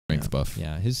strength buff.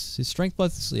 Yeah, his strength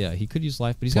buff. Yeah, he could use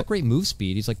life, but he's got great move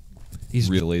speed. He's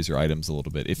delays your items a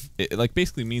little bit. If it like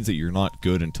basically means that you're not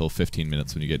good until 15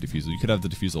 minutes when you get defusal. You could have the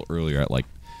defusal earlier at like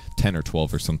 10 or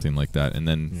 12 or something like that, and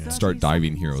then start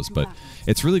diving heroes. But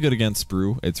it's really good against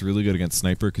Brew. It's really good against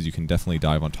Sniper because you can definitely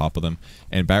dive on top of them.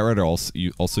 And Batrider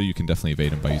also you can definitely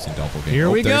evade him by using Doppelganger. Here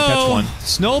we go. Catch one.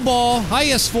 Snowball. Hi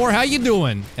S4. How you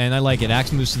doing? And I like it.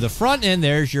 Axe moves to the front, and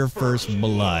there's your first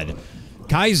blood.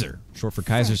 KheZu, short for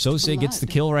Kaiser Sose, gets the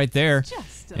kill right there.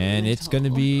 And it's going to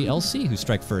be LC who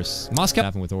strike first. Moscow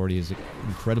happened with already his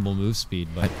incredible move speed.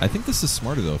 But I think this is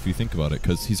smarter, though, if you think about it,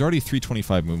 because he's already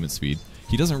 325 movement speed.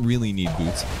 He doesn't really need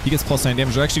boots. He gets +9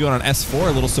 damage. They're actually going on S4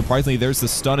 a little surprisingly. There's the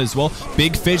stun as well.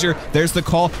 Big fissure. There's the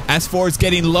call. S4 is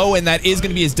getting low, and that is going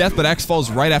to be his death, but X falls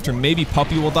right after. Maybe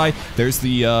Puppey will die. There's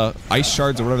the ice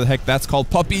shards or whatever the heck that's called.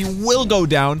 Puppey will go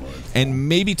down, and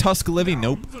maybe Tusk living.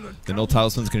 Nope. The No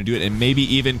Talisman's going to do it, and maybe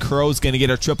even Kuro's going to get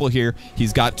a triple here.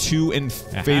 He's got 2 in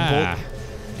Fade Bolt.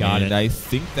 Got it. I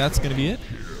think that's going to be it.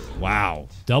 Wow.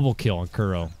 Double kill on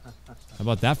Kuro. How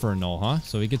about that for a null, huh?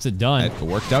 So he gets it done. It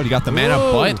worked out. He got the mana,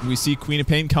 but we see Queen of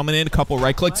Pain coming in. A couple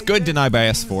right clicks. Good deny by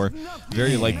S4.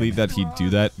 Very likely that he'd do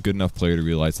that. Good enough player to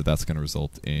realize that that's going to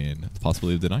result in the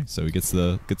possibility of deny. So he gets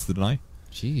the deny.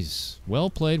 Jeez. Well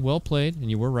played, well played.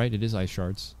 And you were right. It is ice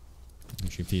shards.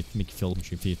 Make you feel a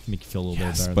little bit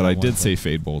better. But I did say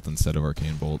Fade Bolt instead of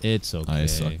Arcane Bolt. It's okay. I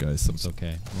suck, guys. It's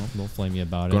okay. Well, don't flame me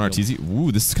about it. Going Arteezy. Ooh,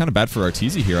 this is kind of bad for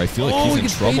Arteezy here. I feel like he's in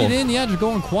trouble. It in. Yeah, just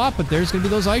going Quap, but there's going to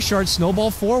be those ice shards.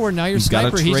 Snowball forward. Now you're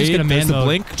Sniper. He's just going to man the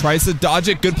blink. Tries to dodge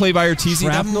it. Good play by Arteezy.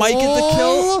 That might get the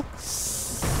kill.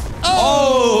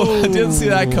 Oh! I didn't see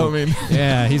that coming.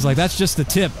 Yeah, he's like, that's just the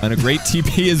tip. And a great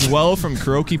TP as well from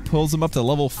Kuroki. Pulls him up to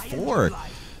level 4.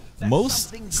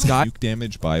 Most Scott nuke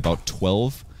damage by about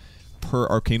 12 per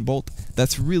Arcane Bolt.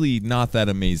 That's really not that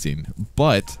amazing,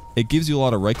 but it gives you a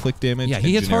lot of right-click damage. Yeah,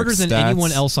 he hits harder than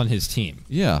anyone else on his team.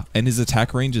 Yeah, and his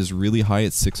attack range is really high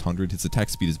at 600. His attack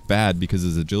speed is bad because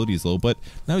his agility is low, but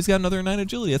now he's got another 9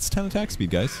 agility. That's 10 attack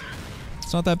speed, guys.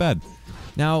 It's not that bad.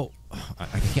 Now,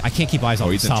 I can't keep eyes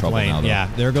on the top lane. Now, yeah,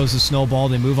 there goes the snowball.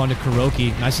 They move on to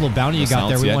Kuroki. Nice little bounty you got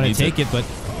there. We want to take it, but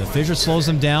the fissure slows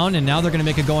them down, and now they're going to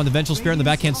make a go on the Vengeful Spirit on the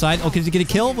backhand side. Okay, does he get a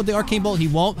kill with the Arcane Bolt? He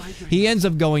won't. He ends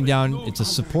up going down. It's a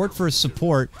support for a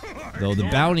support, though the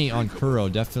bounty on Kuro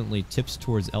definitely tips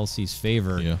towards LC's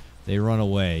favor. Yeah. They run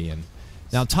away, and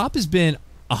now top has been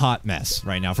a hot mess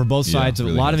right now for both sides.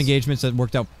 Really a lot of engagements that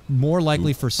worked out more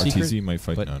likely for Secret. Arteezy might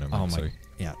fight. But, no, never mind. Sorry.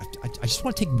 Yeah, I just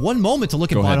want to take one moment to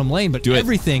look at bottom lane, but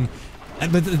everything.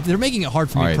 But they're making it hard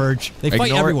for me, Purge. They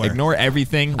fight everywhere. Ignore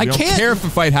everything. We don't care if a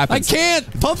fight happens. I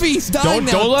can't. Puppey's dying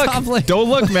now. Don't look. Don't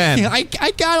look, man.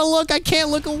 I gotta look. I can't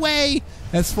look away.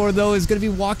 S4, though, is going to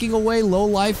be walking away. Low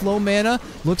life, low mana.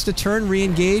 Looks to turn,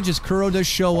 re-engage as Kuro does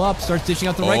show up. Starts dishing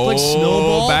out the right click.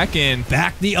 Snowball. Back in.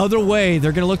 Back the other way.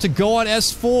 They're going to look to go on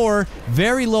S4.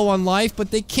 Very low on life,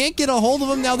 but they can't get a hold of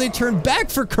him. Now they turn back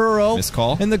for Kuro. Missed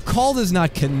call. And the call does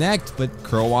not connect, but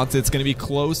Kuro wants it. It's going to be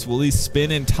close. Will he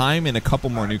spin in time? And a couple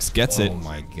more nukes gets it. Oh,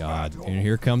 my God. And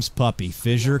here comes Puppey.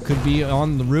 Fissure could be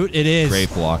on the route. It is.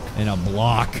 Great block. And a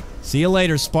block. See you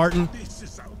later, Spartan.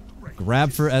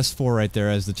 Grab for S4 right there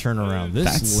as the turnaround.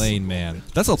 This lane, man.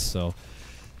 That's a... So,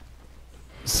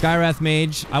 Skywrath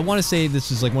Mage. I want to say this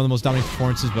is like one of the most dominant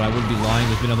performances, but I wouldn't be lying.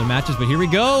 There's been other matches, but here we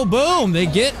go. Boom! They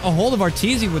get a hold of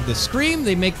Arteezy with the Scream.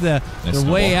 They make their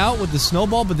way out with the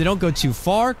Snowball, but they don't go too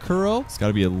far. Kuro. He's got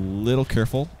to be a little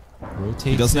careful. Rotates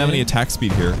he doesn't have any attack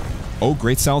speed here. Oh,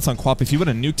 great silence on Quap. If he would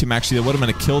have nuked him, actually, that would have been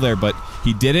a kill there, but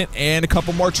he didn't. And a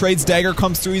couple more trades. Dagger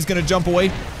comes through. He's going to jump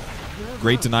away.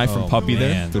 Great deny from Puppey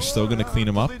there. They're still going to clean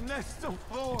him up.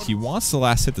 He wants to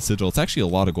last hit the Sigil. It's actually a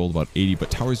lot of gold, about 80, but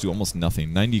towers do almost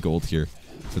nothing. 90 gold here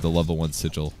for the level 1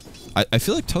 Sigil. I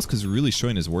feel like Tusk is really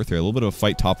showing his worth here. A little bit of a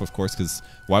fight top, of course, because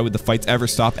why would the fights ever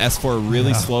stop? S4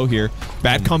 really slow here.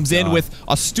 Bat comes in with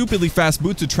a stupidly fast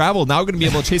boot to travel. Now going to be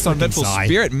able to chase on Vengeful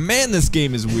Spirit. Man, this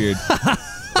game is weird.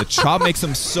 The chop makes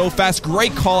him so fast.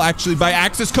 Great call, actually, by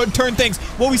Axis. Could turn things.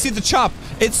 Well, we see the chop.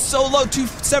 It's so low.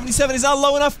 277 is not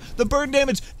low enough. The burn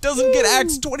damage doesn't get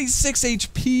Axe. 26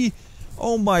 HP.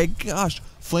 Oh, my gosh.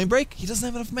 Flame Break? He doesn't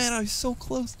have enough mana. He's so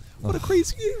close. What a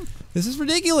crazy game. This is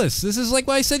ridiculous. This is like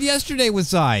what I said yesterday with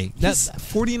Zai. That's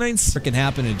 49 freaking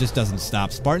happen and it just doesn't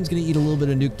stop. Spartan's going to eat a little bit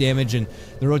of nuke damage, and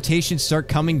the rotations start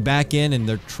coming back in, and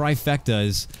their trifecta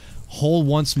is whole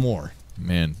once more.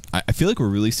 Man, I feel like we're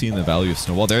really seeing the value of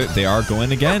Snowball. They are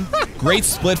going again. Great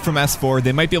split from S4.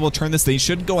 They might be able to turn this. They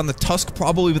should go on the Tusk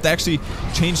probably, but they actually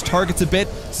change targets a bit.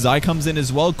 Zai comes in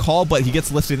as well. Call, but he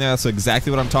gets lifted there. That's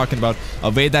exactly what I'm talking about.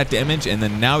 Evade that damage, and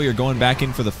then now you're going back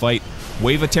in for the fight.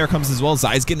 Wave of Tear comes as well.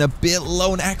 Zai's getting a bit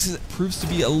low, and Axis proves to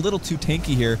be a little too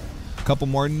tanky here. A couple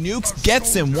more nukes.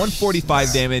 Gets him.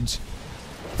 145 damage.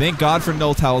 Thank God for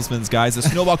no talismans, guys. The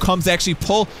snowball comes to actually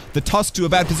pull the Tusk to a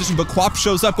bad position, but Quap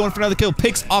shows up, going for another kill,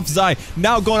 picks off Zai.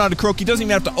 Now going on to KheZu. Doesn't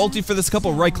even have to ulti for this.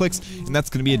 Couple right clicks, and that's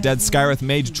going to be a dead Skywrath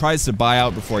Mage. Tries to buy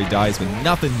out before he dies, but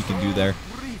nothing he can do there.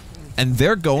 And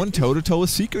they're going toe-to-toe with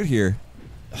Secret here.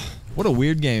 What a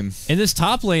weird game. In this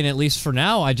top lane, at least for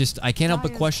now, I can't help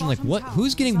but question, like,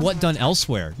 who's getting what done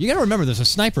elsewhere? You gotta remember, there's a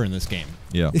sniper in this game.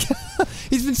 Yeah.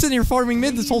 He's been sitting here farming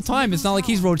mid this whole time. It's not like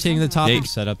he's rotating the top.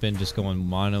 Set up in just going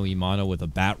mono with a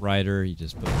Bat Rider. He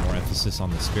just put more emphasis on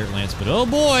the Spirit Lance. But oh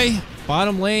boy,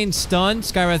 bottom lane stunned.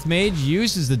 Skywrath Mage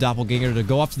uses the Doppelganger to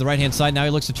go off to the right-hand side. Now he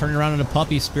looks to turn around on a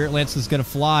Puppey. Spirit Lance is gonna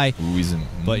fly. Ooh, he's in.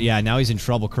 But yeah, now he's in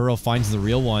trouble. KheZu finds the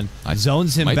real one.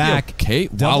 Zones him back. Okay.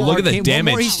 Wow, look at the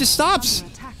damage. He just stops.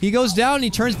 He goes down and he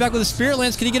turns back with a Spirit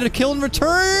Lance. Can he get a kill in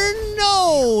return?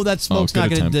 No! That smoke's not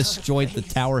going to disjoint the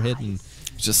tower hit. And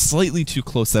just slightly too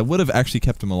close. That would have actually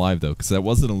kept him alive, though, because that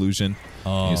was an illusion. He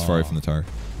was far away from the tower.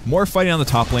 More fighting on the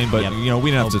top lane, but, you know, we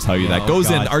don't have to tell you that.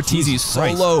 Goes in. RTZ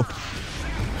so low.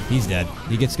 He's dead.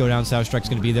 He gets to go down. Sour Strike's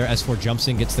going to be there. S4 jumps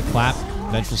in, gets the clap.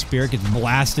 Vengeful Spirit gets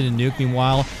blasted and nuked.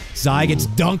 Meanwhile, Zai gets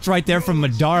dunked right there from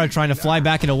Madara trying to fly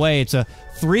back and away. It's a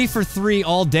 3-for-3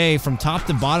 all day from top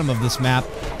to bottom of this map,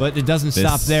 but it doesn't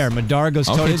stop there. Madara goes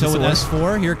toe-to-toe with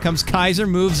S4. Here comes KheZu,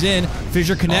 moves in.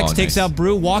 Fissure connects, takes out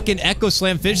Brew. Walk-in Echo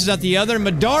Slam, finishes out the other.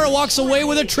 Madara walks away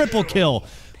with a triple kill.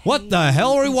 What the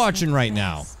hell are we watching right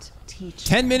now?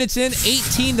 10 minutes in,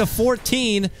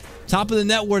 18-14. Top of the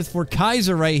net worth for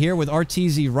KheZu right here with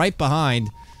RTZ right behind.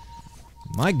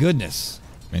 My goodness.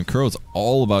 Man, KheZu's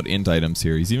all about int items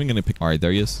here. He's even going to pick... All right,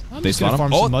 there he is. They spot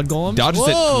him. Oh, Mud Golem. Dodges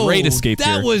it. Great escape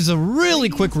here. That was a really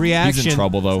quick reaction. He's in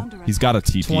trouble, though. He's got a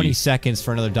TP. 20 seconds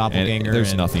for another Doppelganger. And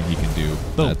there's nothing he can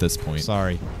do at this point.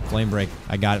 Sorry. Flame Break.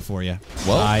 I got it for you.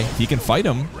 Well, he can fight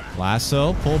him.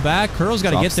 Lasso. Pull back. KheZu's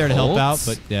got to get there to help out,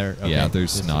 but there... Okay, yeah,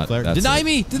 there's not... Deny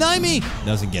me! Deny me!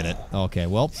 Doesn't get it. Okay,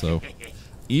 well... So...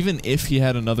 Even if he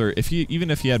had another, even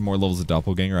if he had more levels of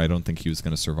Doppelganger, I don't think he was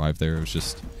going to survive there. It was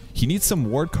just, he needs some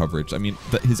ward coverage. I mean,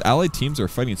 his allied teams are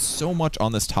fighting so much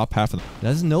on this top half.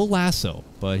 There's no lasso,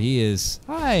 but he is.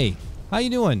 Hi, how you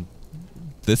doing?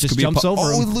 This just could be jumps over.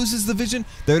 Oh, him. He loses the vision.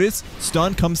 There it is.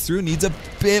 Stun comes through. Needs a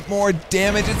bit more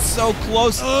damage. It's so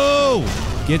close.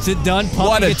 Oh, gets it done. Puppey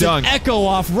what a gets dunk! An echo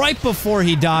off right before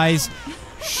he dies.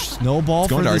 Snowball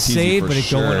for the save, but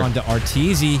it's going on to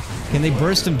RTZ. Can they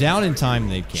burst him down in time?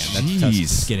 They can. That's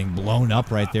just getting blown up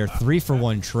right there.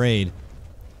 3-for-1 trade.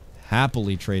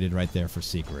 Happily traded right there for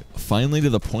Secret. Finally to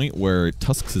the point where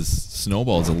Tusk's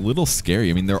snowball is a little scary.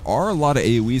 I mean, there are a lot of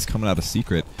AoEs coming out of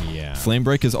Secret. Yeah. Flame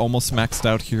Break is almost maxed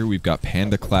out here. We've got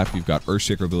Panda Clap. We've got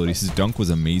Earthshaker abilities. His dunk was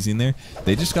amazing there.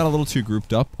 They just got a little too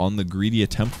grouped up on the greedy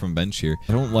attempt from bench here.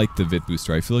 I don't like the Vit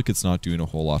Booster. I feel like it's not doing a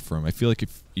whole lot for him. I feel like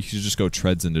if you should just go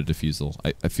Treads into Diffusal.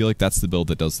 I feel like that's the build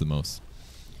that does the most.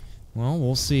 Well,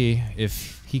 we'll see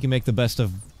if he can make the best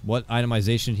of what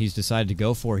itemization he's decided to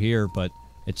go for here, but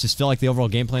it just felt like the overall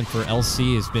game plan for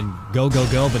LC has been go, go,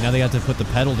 go, but now they got to put the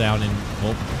pedal down, and,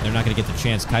 well, they're not going to get the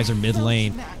chance. KheZu mid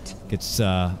lane gets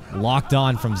locked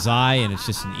on from Zai, and it's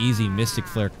just an easy Mystic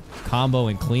Flare combo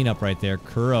and cleanup right there.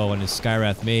 KheZu and his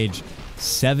Skywrath Mage,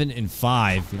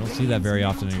 7-5. You don't see that very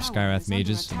often in your Skywrath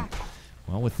Mages. And,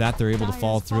 well, with that, they're able to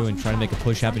follow through and try to make a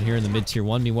push happen here in the mid-tier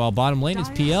 1. Meanwhile, bottom lane is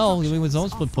PL, with his own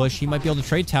split push. He might be able to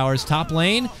trade towers. Top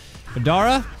lane,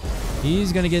 Madara,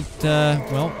 he's going to get,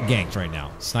 well, ganked right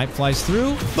now. Snipe flies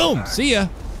through. Boom! See ya!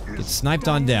 Gets sniped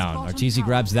on down. RTZ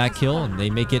grabs that kill, and they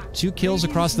make it 2 kills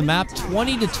across the map.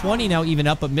 20-20 now even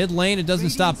up, but mid lane, it doesn't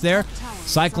stop there.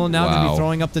 Cyclone now going to be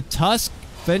throwing up the Tusk.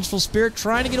 Vengeful Spirit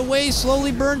trying to get away.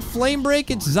 Slowly burned. Flame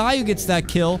Break. It's Zai who gets that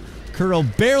kill.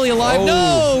 KheZu barely alive.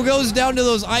 No! Goes down to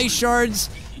those ice shards.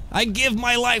 I give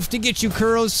my life to get you,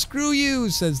 KheZu. Screw you,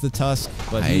 says the Tusk.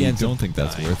 But he don't think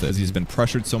that's worth it. He's been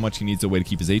pressured so much, he needs a way to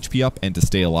keep his HP up and to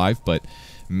stay alive. But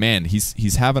man,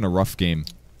 he's having a rough game.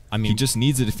 I mean, he just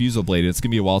needs a Diffusal Blade. It's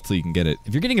gonna be a while till you can get it.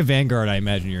 If you're getting a Vanguard, I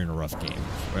imagine you're in a rough game.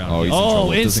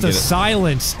 Oh, insta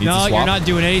silence. No, you're not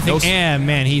doing anything. And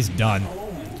man, he's done.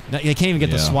 They can't even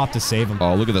get the swap to save him.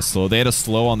 Oh, look at the slow. They had a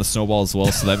slow on the snowball as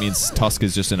well, so that means Tusk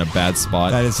is just in a bad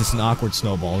spot. That is just an awkward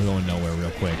snowball going nowhere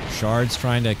real quick. Shards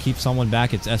trying to keep someone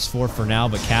back. It's S4 for now,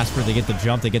 but Casper, they get the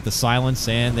jump, they get the silence,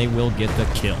 and they will get the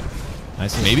kill.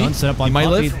 Nice stun set up on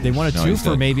Puppey. They want a 2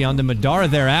 for maybe on the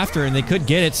Madara thereafter, and they could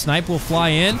get it. Snipe will fly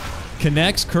in.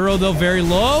 Connects. Kuro, though, very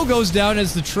low. Goes down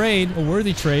as the trade. A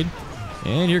worthy trade.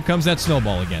 And here comes that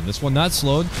snowball again. This one not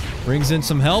slowed. Brings in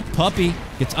some help. Puppey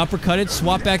gets uppercutted.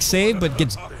 Swap back save, but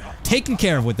gets taken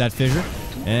care of with that fissure.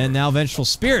 And now Vengeful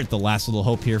Spirit, the last little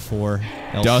hope here for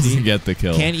LC. Doesn't get the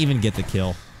kill. Can't even get the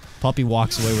kill. Puppey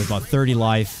walks away with about 30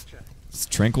 life.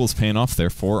 Tranquil's paying off there.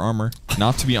 4 armor.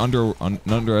 Not to be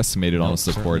underestimated on a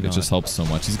support. It just helps so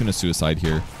much. He's going to suicide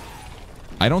here.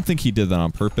 I don't think he did that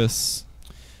on purpose.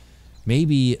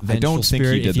 Maybe Vengeful I don't think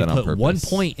Spirit, he did if you that on put purpose. 1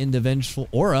 point into Vengeful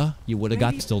Aura, you would have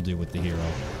got to still do with the hero.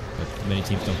 But many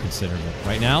teams don't consider it.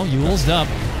 Right now, Yule's up.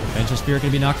 Vengeful Spirit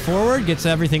going to be knocked forward, gets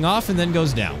everything off, and then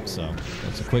goes down. So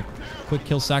that's a quick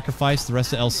kill sacrifice. The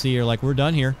rest of LC are like, we're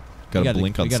done here. Got a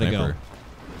blink on Sniper.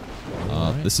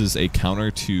 This is a counter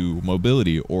to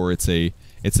mobility, or it's a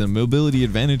mobility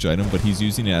advantage item, but he's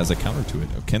using it as a counter to it.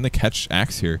 Can they catch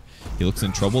Axe here? He looks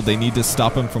in trouble. They need to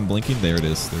stop him from blinking. There it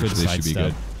is. They should be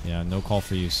good. Yeah, no call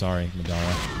for you. Sorry,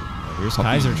 Madara. Here's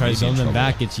KheZu, tries to zone them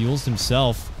back. Gets Yules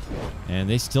himself. And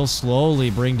they still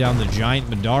slowly bring down the giant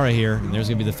Madara here. And there's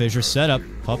going to be the fissure setup.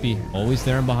 Puppey always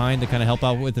there and behind to kind of help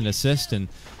out with an assist. And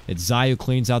it's Zai who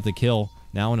cleans out the kill.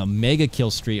 Now on a mega kill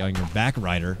streak on your back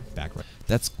rider.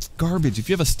 That's garbage. If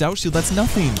you have a stout shield, that's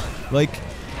nothing. Like,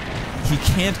 he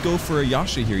can't go for a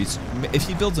Yasha here. If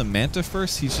he builds a Manta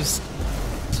first, he's just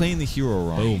playing the hero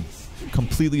wrong. Boom.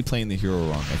 Completely playing the hero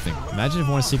wrong, I think. Imagine if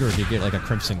one Secret could get like a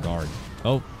Crimson Guard.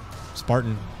 Oh,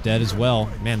 Spartan dead as well.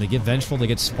 Man, they get Vengeful, they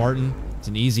get Spartan. It's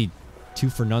an easy 2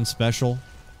 for none special.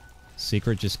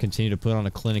 Secret just continue to put on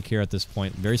a clinic here at this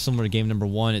point. Very similar to game number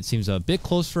 1. It seems a bit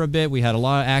close for a bit. We had a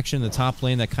lot of action in the top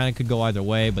lane that kind of could go either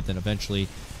way, but then eventually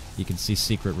you can see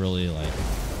Secret really like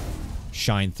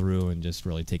shine through and just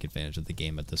really take advantage of the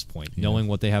game at this point, knowing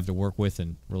what they have to work with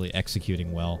and really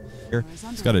executing well.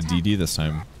 He's got a DD this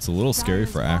time. It's a little scary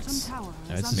for Axe.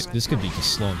 Yeah, this could be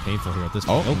just slow and painful here at this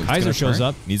point. Oh, KheZu shows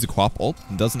up. Needs a Quap ult.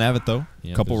 Doesn't have it though.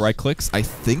 Yeah, couple right clicks. I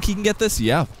think he can get this.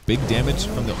 Yeah, big damage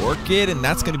from the Orchid, and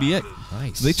that's going to be it.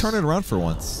 Nice. So they turn it around for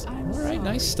once. All right,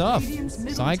 nice stuff.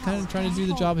 Zai kind of trying to do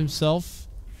the job himself.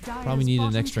 Probably needed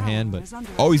an extra hand, but...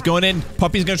 Oh, he's going in.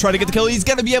 Puppey's going to try to get the kill. He's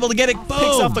going to be able to get it. Boom.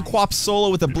 Picks off the Quap solo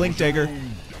with a Blink Dagger.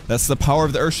 That's the power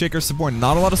of the Earthshaker support.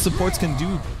 Not a lot of supports can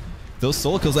do those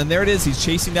solo kills. And there it is. He's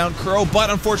chasing down Kuro,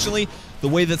 but unfortunately, the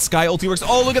way that Sky ulti works...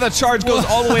 Oh, look at that charge. Goes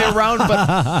all the way around,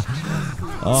 but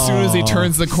as soon as he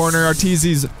turns the corner,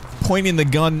 Arteezy's pointing the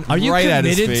gun right at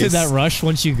his face. Are you committed to that rush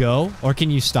once you go, or can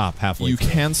you stop halfway You through?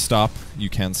 can stop. You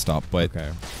can stop, but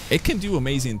it can do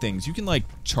amazing things. You can, like,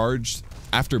 charge...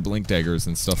 after Blink Daggers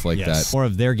and stuff like that. More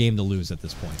of their game to lose at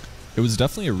this point. It was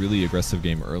definitely a really aggressive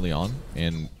game early on,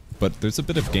 but there's a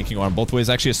bit of ganking on both ways.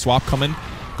 Actually, a swap coming,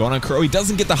 going on Kuro. He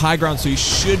doesn't get the high ground, so he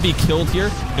should be killed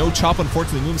here. No chop,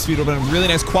 unfortunately. Movement speed, but a really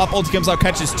nice Quap ulti comes out,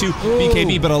 catches 2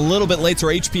 BKB, but a little bit late, so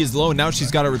her HP is low, and now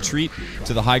she's got to retreat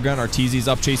to the high ground. Arteezy's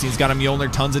up chasing. He's got a Mjolnir,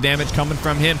 tons of damage coming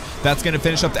from him. That's going to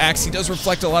finish up the Axe. He does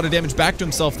reflect a lot of damage back to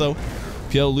himself, though.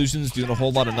 PL Illusions doing a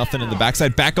whole lot of nothing in the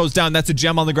backside. Back goes down. That's a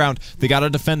gem on the ground. They got to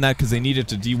defend that because they needed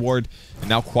to deward. And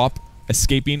now Quap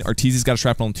escaping. Arteezy's got a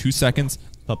shrapnel in 2 seconds.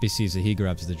 Puppey sees it. He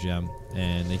grabs the gem.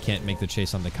 And they can't make the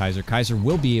chase on the KheZu. KheZu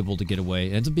will be able to get away.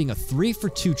 It ends up being a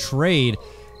 3-for-2 trade.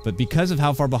 But because of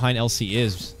how far behind LC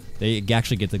is, they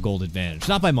actually get the gold advantage.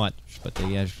 Not by much, but they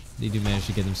do manage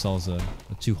to get themselves a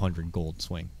 200 gold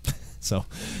swing. So,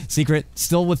 Secret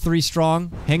still with 3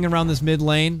 strong, hanging around this mid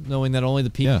lane, knowing that only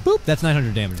the peak. Boop, that's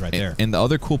 900 damage right there. And the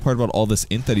other cool part about all this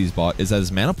int that he's bought is that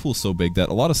his mana pool is so big that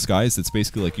a lot of Skies, it's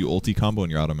basically like you ulti combo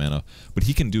and you're out of mana. But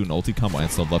he can do an ulti combo and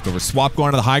still have leftover. Swap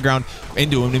going to the high ground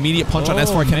into an immediate punch on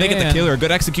S4. Can they get the kill or a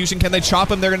good execution? Can they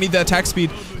chop him? They're going to need the attack speed.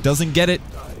 Doesn't get it.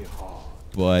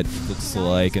 But looks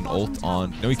like an ult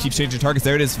on... No, he keeps changing targets.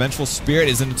 There it is. Vengeful Spirit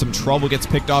is in some trouble. Gets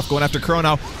picked off. Going after Kuro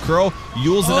now. Kuro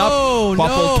yules it up.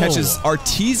 Quap catches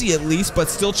Arteezy at least, but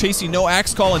still chasing. No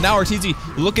axe call. And now Arteezy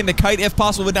looking to kite if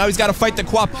possible, but now he's got to fight the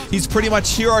Quap. He's pretty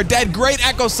much here or dead. Great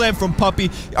Echo Slam from Puppey.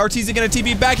 Arteezy going to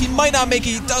TP back. He might not make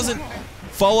it. He doesn't.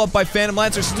 Follow up by Phantom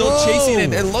Lancer, still chasing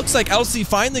it. It looks like LC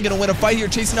finally going to win a fight here,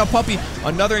 chasing out Puppey.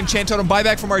 Another Enchant Totem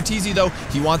buyback from Arteezy, though.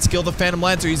 He wants to kill the Phantom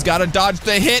Lancer. He's got to dodge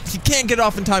the hit. He can't get it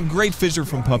off in time. Great fissure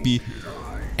from Puppey.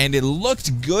 And it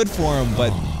looked good for him,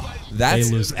 but that's...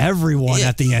 They lose everyone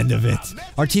at the end of it.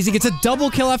 Arteezy gets a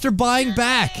double kill after buying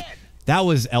back. That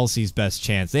was LC's best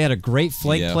chance. They had a great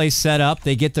flank play set up.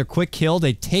 They get their quick kill.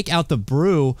 They take out the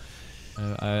Brew.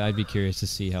 I'd be curious to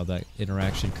see how that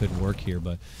interaction could work here,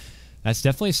 but... That's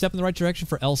definitely a step in the right direction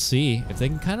for LC. If they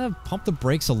can kind of pump the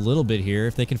brakes a little bit here,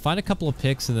 if they can find a couple of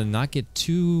picks and then not get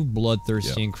too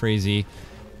bloodthirsty and crazy,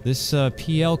 This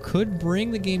PL could bring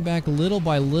the game back little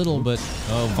by little, but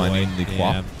oh boy.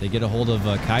 Yeah, they get a hold of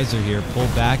KheZu here, pull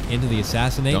back into the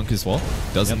assassinate. Dunk as well.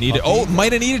 Doesn't need it. Oh,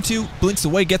 might have needed to. Blinks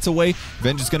away, gets away.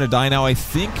 Venge is going to die now, I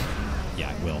think.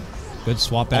 Yeah, it will. Good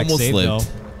swap back almost save, lived.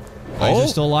 though.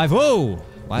 KheZu's still alive. Whoa!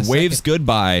 Waves second.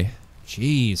 goodbye.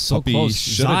 Jeez, so Puppey close.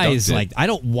 Zai's like, I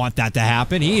don't want that to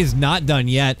happen. He is not done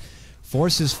yet.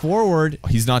 Forces forward.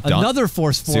 He's not done. Another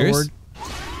force forward.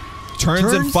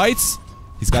 Turns and fights.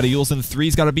 He's got a Yules in the 3.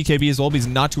 He's got a BKB as well, but he's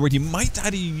not too worried. He might die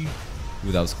to...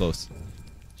 Ooh, that was close.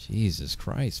 Jesus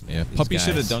Christ, man. Yeah, Puppey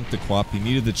should have dunked the Quap. He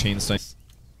needed the chain stun.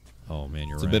 Oh, man,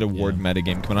 you're right. It's a bit of ward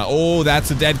metagame coming out. Oh,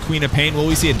 that's a dead Queen of Pain. Will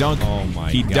we see a dunk? Oh, my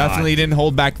God. He definitely didn't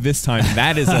hold back this time.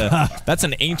 That is a... That's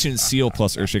an Ancient Seal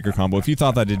plus Earthshaker combo. If you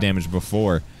thought that did damage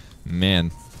before,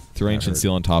 man, throw Ancient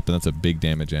Seal on top, and that's a big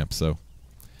damage amp, so...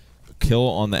 Kill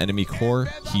on the enemy core.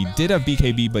 He did have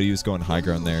BKB, but he was going high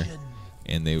ground there.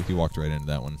 And he walked right into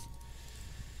that one.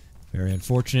 Very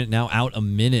unfortunate. Now out a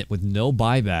minute with no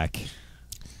buyback.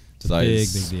 It's a big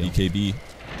deal. BKB.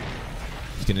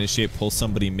 He can initiate, pull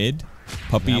somebody mid.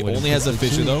 Puppey only has a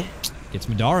Fissure, though. Gets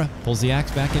Madara. Pulls the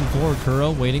axe back in forward.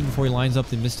 Kuro waiting before he lines up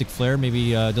the Mystic Flare.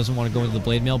 Maybe doesn't want to go into the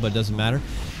Blade Mail, but it doesn't matter.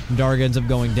 Madara ends up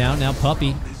going down. Now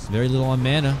Puppey. Very little on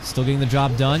mana. Still getting the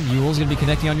job done. Yule's going to be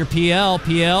connecting on your PL.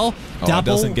 PL.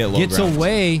 Doppel gets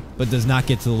away, but does not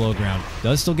get to the low ground.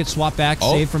 Does still get swapped back.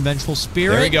 Save from Vengeful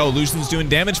Spirit. There we go. Lucian's doing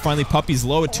damage. Finally, Puppey's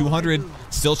low at 200.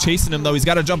 Still chasing him, though. He's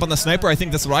got to jump on the sniper. I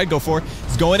think that's what I'd go for.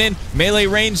 He's going in. Melee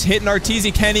range. Hitting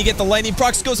Arteezy. Can he get the lightning?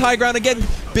 Prox goes high ground again.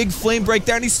 Big flame break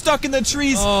there, and he's stuck in the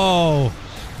trees. Oh. All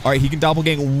right, he can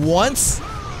doppelgang once.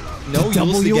 No,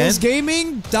 double Yules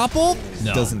gaming? Doppel?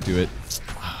 No. Doesn't do it.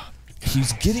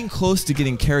 He's getting close to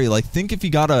getting carry. Like, think if he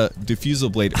got a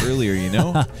Diffusal Blade earlier, you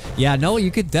know? Yeah, no, you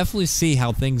could definitely see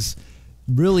how things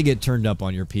really get turned up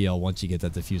on your PL once you get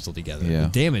that Diffusal together. Yeah. The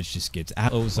damage just gets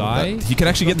out. Oh, Zai. He could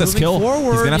actually get this kill.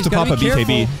 Forward. He's going to have to pop a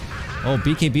BKB. Oh,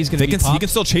 BKB's going to be popped. He can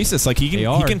still chase this. Like, he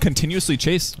can continuously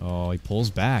chase. Oh, he pulls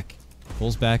back.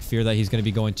 Pulls back, fear that he's going to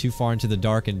be going too far into the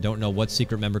dark and don't know what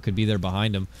secret member could be there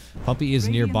behind him. Puppey is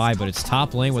nearby, but it's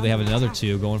top lane where they have another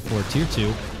 2 going for a tier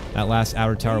 2. That last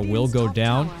outer tower will go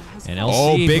down. And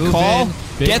LC big call.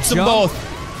 Gets them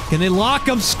both. Can they lock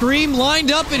them? Scream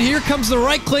lined up, and here comes the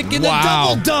right click and the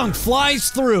double dunk flies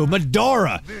through.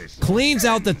 Madara cleans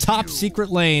out the top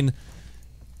secret lane,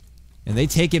 and they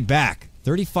take it back.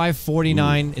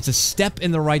 35-49. It's a step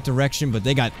in the right direction, but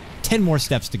they got 10 more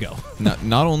steps to go.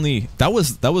 Not only that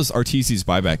was Arteezy's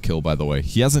buyback kill, by the way.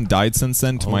 He hasn't died since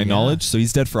then, to my knowledge, so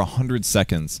he's dead for 100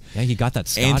 seconds. Yeah, he got that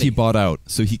Scotty. And he bought out,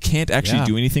 so he can't actually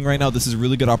do anything right now. This is a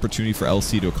really good opportunity for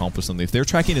LC to accomplish something. If they're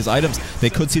tracking his items, they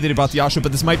could see that he bought the Yasha,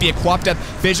 but this might be a Quap death.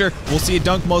 Fissure, we'll see a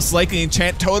dunk most likely.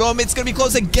 Enchant Totem, it's gonna be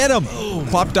close to get him.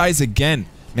 Quap dies again.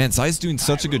 Man, Zai's doing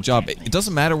such a good job. It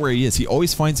doesn't matter where he is. He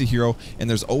always finds a hero, and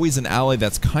there's always an ally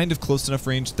that's kind of close enough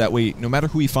range. That way, no matter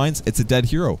who he finds, it's a dead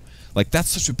hero. Like, that's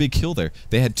such a big kill there.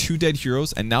 They had 2 dead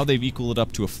heroes, and now they've equaled it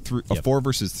up to a 4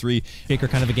 versus 3. Faker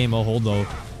kind of a game of hold, though.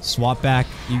 Swap back.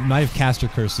 You might have caster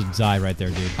cursed Zai right there,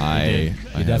 dude.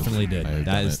 You definitely did.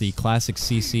 That is the classic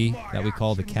CC that we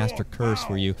call the caster curse,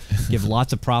 where you give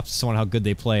lots of props to someone how good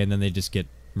they play, and then they just get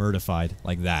murdified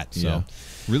like that. So. Yeah.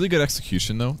 Really good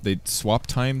execution, though. They swap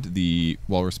timed the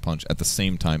Walrus Punch at the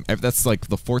same time. That's like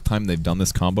the 4th time they've done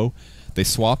this combo. They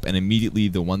swap, and immediately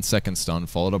the 1-second stun,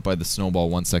 followed up by the snowball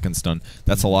 1-second stun.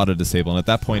 That's a lot of disable. And at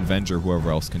that point, Venge or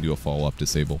whoever else can do a follow-up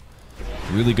disable.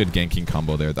 Really good ganking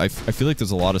combo there. I feel like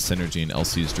there's a lot of synergy in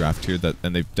LC's draft here,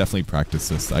 and they've definitely practiced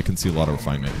this. I can see a lot of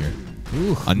refinement here.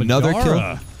 Ooh, another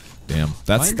Madara. Kill. Damn,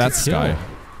 that's Sky.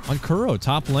 On Kuro,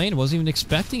 top lane, wasn't even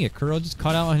expecting it. Kuro just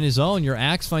caught out on his own. Your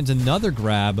Axe finds another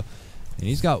grab, and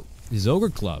he's got his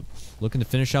Ogre Club. Looking to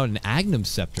finish out an Agnum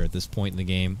Scepter at this point in the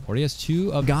game. Already has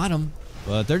 2 of got him.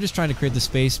 But they're just trying to create the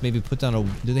space, maybe put down a...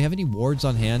 Do they have any wards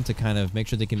on hand to kind of make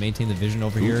sure they can maintain the vision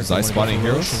over here? Zai spotting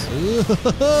heroes.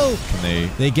 Can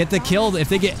they get the kill? If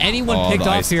they get anyone picked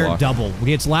off here, double.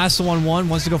 It's last 1-1,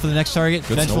 wants to go for the next target.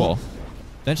 Good snowball.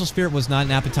 Vengeful Spirit was not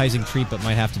an appetizing treat, but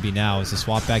might have to be now as the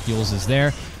swap back Yules is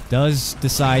there. Does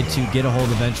decide to get a hold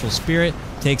of Vengeful Spirit.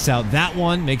 Takes out that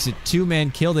one. Makes it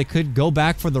 2-man kill. They could go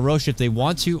back for the Roche if they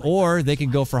want to, or they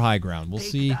could go for high ground. We'll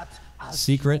see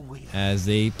Secret as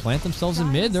they plant themselves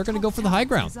in mid. They're going to go for the high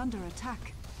ground.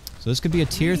 So this could be a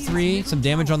tier 3, some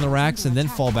damage on the racks, and then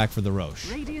fall back for the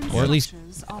Roche. Or at least,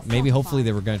 maybe hopefully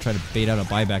they were going to try to bait out a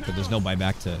buyback, but there's no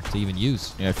buyback to even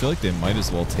use. Yeah, I feel like they might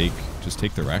as well just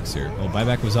take the racks here. Well,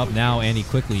 buyback was up now, and he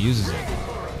quickly uses it.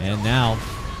 And now...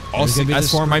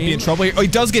 S4 might be in trouble here. Oh, he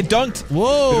does get dunked.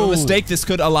 Whoa! Bit of a mistake. This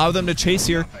could allow them to chase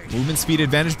here. Movement speed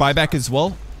advantage, buyback as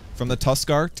well. from the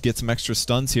Tuskar to get some extra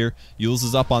stuns here. Yules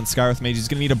is up on Skywrath Mage. He's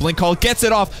going to need a blink call. Gets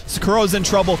it off. Sakuro's in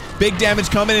trouble. Big damage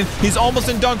coming in. He's almost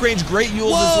in dunk range. Great Yules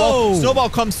as well. Snowball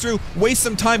comes through. Wastes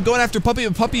some time going after Puppey,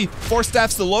 but Puppey force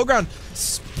staffs the low ground.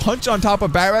 Punch on top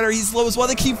of Bat Rider. He's low as well.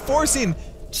 They keep forcing.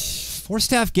 Four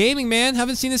staff gaming, man.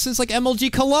 Haven't seen this since like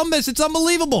MLG Columbus. It's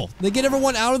unbelievable. They get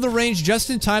everyone out of the range just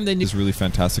in time. They is really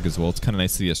fantastic as well. It's kind of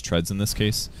nice that he has treads in this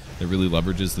case. It really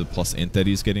leverages the plus int that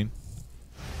he's getting.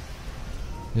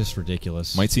 Just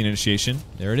ridiculous. Might see an initiation.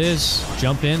 There it is.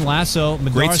 Jump in, lasso.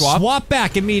 Madara Great swap. Swap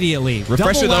back immediately.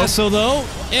 Refresher Double lasso though.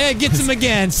 Yeah, gets him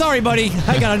again. Sorry, buddy.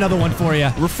 I got another one for you.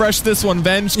 Refresh this one,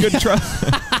 Venge. Good try.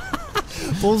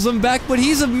 Pulls him back, but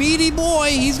he's a meaty boy.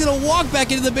 He's going to walk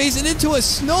back into the base and into a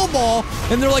snowball.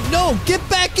 And they're like, no, get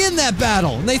back in that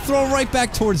battle. And they throw him right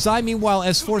back towards Zai. Meanwhile,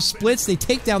 S4 splits. They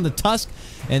take down the Tusk.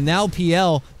 And now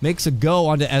PL makes a go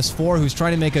onto S4, who's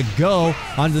trying to make a go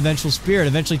onto the Vengeful Spirit.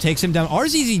 Eventually takes him down.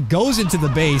 RZZ goes into the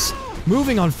base,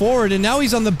 moving on forward. And now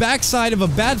he's on the backside of a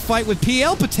bad fight with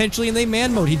PL potentially, and they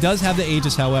man mode. He does have the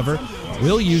Aegis, however.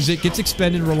 Will use it. Gets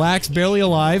expended. Relaxed. Barely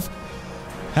alive.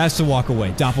 Has to walk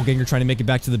away. Doppelganger trying to make it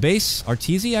back to the base.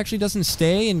 Arteezy actually doesn't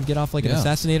stay and get off like an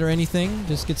assassinate or anything.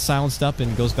 Just gets silenced up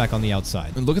and goes back on the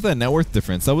outside. And look at that net worth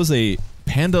difference. That was a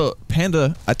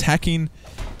Panda attacking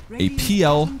a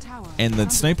PL, and the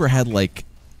sniper had like,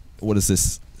 what is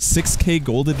this, 6k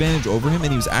gold advantage over him,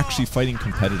 and he was actually fighting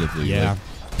competitively. Yeah.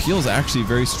 Like, PL's actually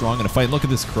very strong in a fight. Look at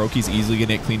this, Kuroki's easily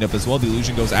getting it cleaned up as well. The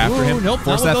illusion goes after him. Nope,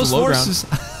 force that to low ground.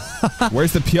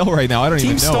 Where's the PL right now? I don't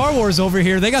even know. Team Star Wars over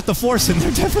here. They got the Force, and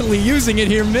they're definitely using it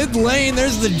here. Mid lane,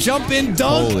 there's the jump-in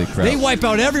dunk. Holy crap. They wipe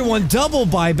out everyone. Double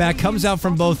buyback comes out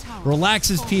from both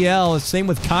Relax's PL. Same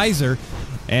with KheZu.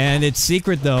 And it's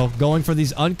Secret, though, going for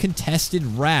these uncontested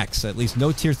racks. At least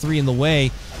no tier 3 in the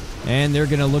way. And they're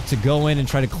going to look to go in and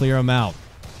try to clear them out.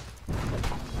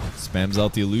 Spams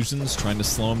out the illusions, trying to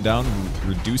slow him down,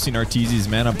 reducing Arteezy's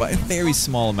mana by a very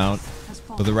small amount.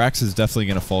 But the Rax is definitely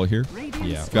going to fall here.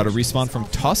 Yeah. Got a respawn from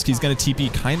Tusk. He's going to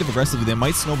TP kind of aggressively. They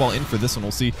might snowball in for this one.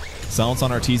 We'll see. Silence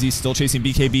on Arteezy. Still chasing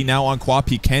BKB now on Quap.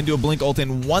 He can do a blink ult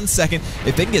in 1 second.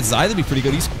 If they can get Zai, that'd be pretty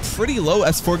good. He's pretty low.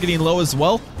 S4 getting low as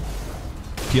well.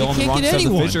 PL on the wrong side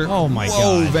of the fissure. Oh my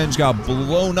god. Whoa, Venge got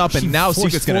blown up, and now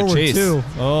Secret's going to chase. Too.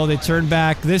 Oh, they turn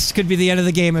back. This could be the end of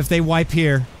the game if they wipe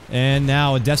here. And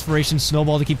now a desperation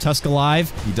snowball to keep Tusk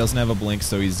alive. He doesn't have a blink,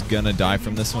 so he's going to die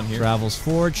from this one here. Travels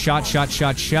forward. Shot, shot,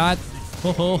 shot, shot.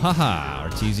 Ho ho, haha.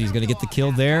 Arteezy's going to get the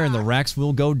kill there, and the Rax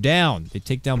will go down. They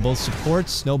take down both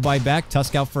supports. Snow buyback.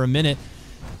 Tusk out for a minute.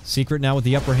 Secret now with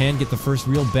the upper hand. Get the first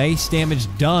real base damage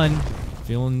done.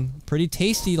 Feeling pretty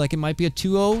tasty, like it might be a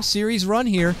 2-0 series run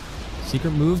here.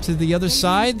 Secret move to the other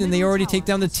side, and they already take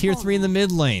down the tier 3 in the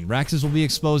mid lane. Raxes will be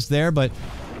exposed there, but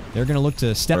they're going to look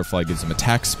to step. Butterfly gives him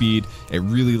attack speed. It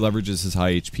really leverages his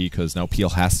high HP because now PL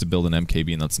has to build an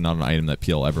MKB, and that's not an item that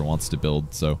PL ever wants to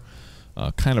build. So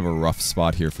kind of a rough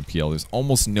spot here for PL. There's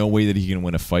almost no way that he can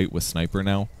win a fight with Sniper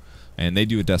now. And they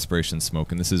do a desperation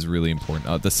smoke, and this is really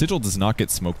important. The Sigil does not get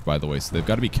smoked, by the way, so they've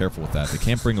got to be careful with that. They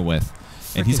can't bring a whiff.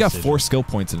 And he's got 4 skill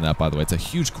points in that, by the way. It's a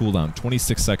huge cooldown.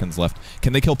 26 seconds left.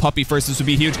 Can they kill Puppey first? This would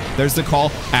be huge. There's the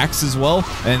call. Axe as well.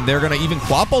 And they're going to even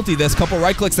Quap ulti this. Couple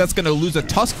right clicks. That's going to lose a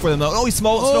Tusk for them, though. Oh, he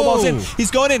snowballs in.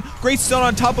 He's going in. Great stun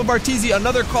on top of Arteezy.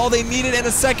 Another call. They need it in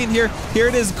a second here. Here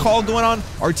it is. Call going on.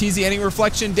 Arteezy ending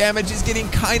reflection damage. Is getting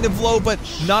kind of low, but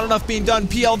not enough being done.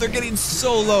 PL, they're getting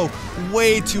so low.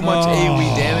 Way too much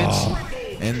AoE damage.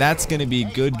 And that's going to be a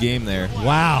good game there.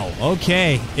 Wow.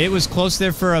 Okay. It was close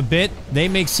there for a bit. They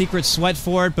make Secret sweat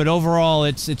for it, but overall,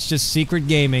 it's just Secret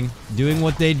Gaming doing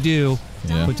what they do.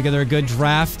 Yeah. Put together a good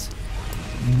draft.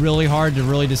 Really hard to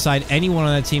really decide anyone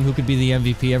on that team who could be the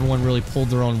MVP. Everyone really pulled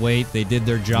their own weight. They did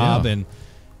their job, and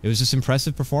it was just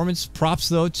impressive performance. Props,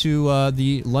 though, to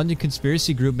the London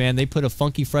Conspiracy Group, man. They put a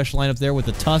funky, fresh lineup there with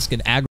the Tusk and Aggro.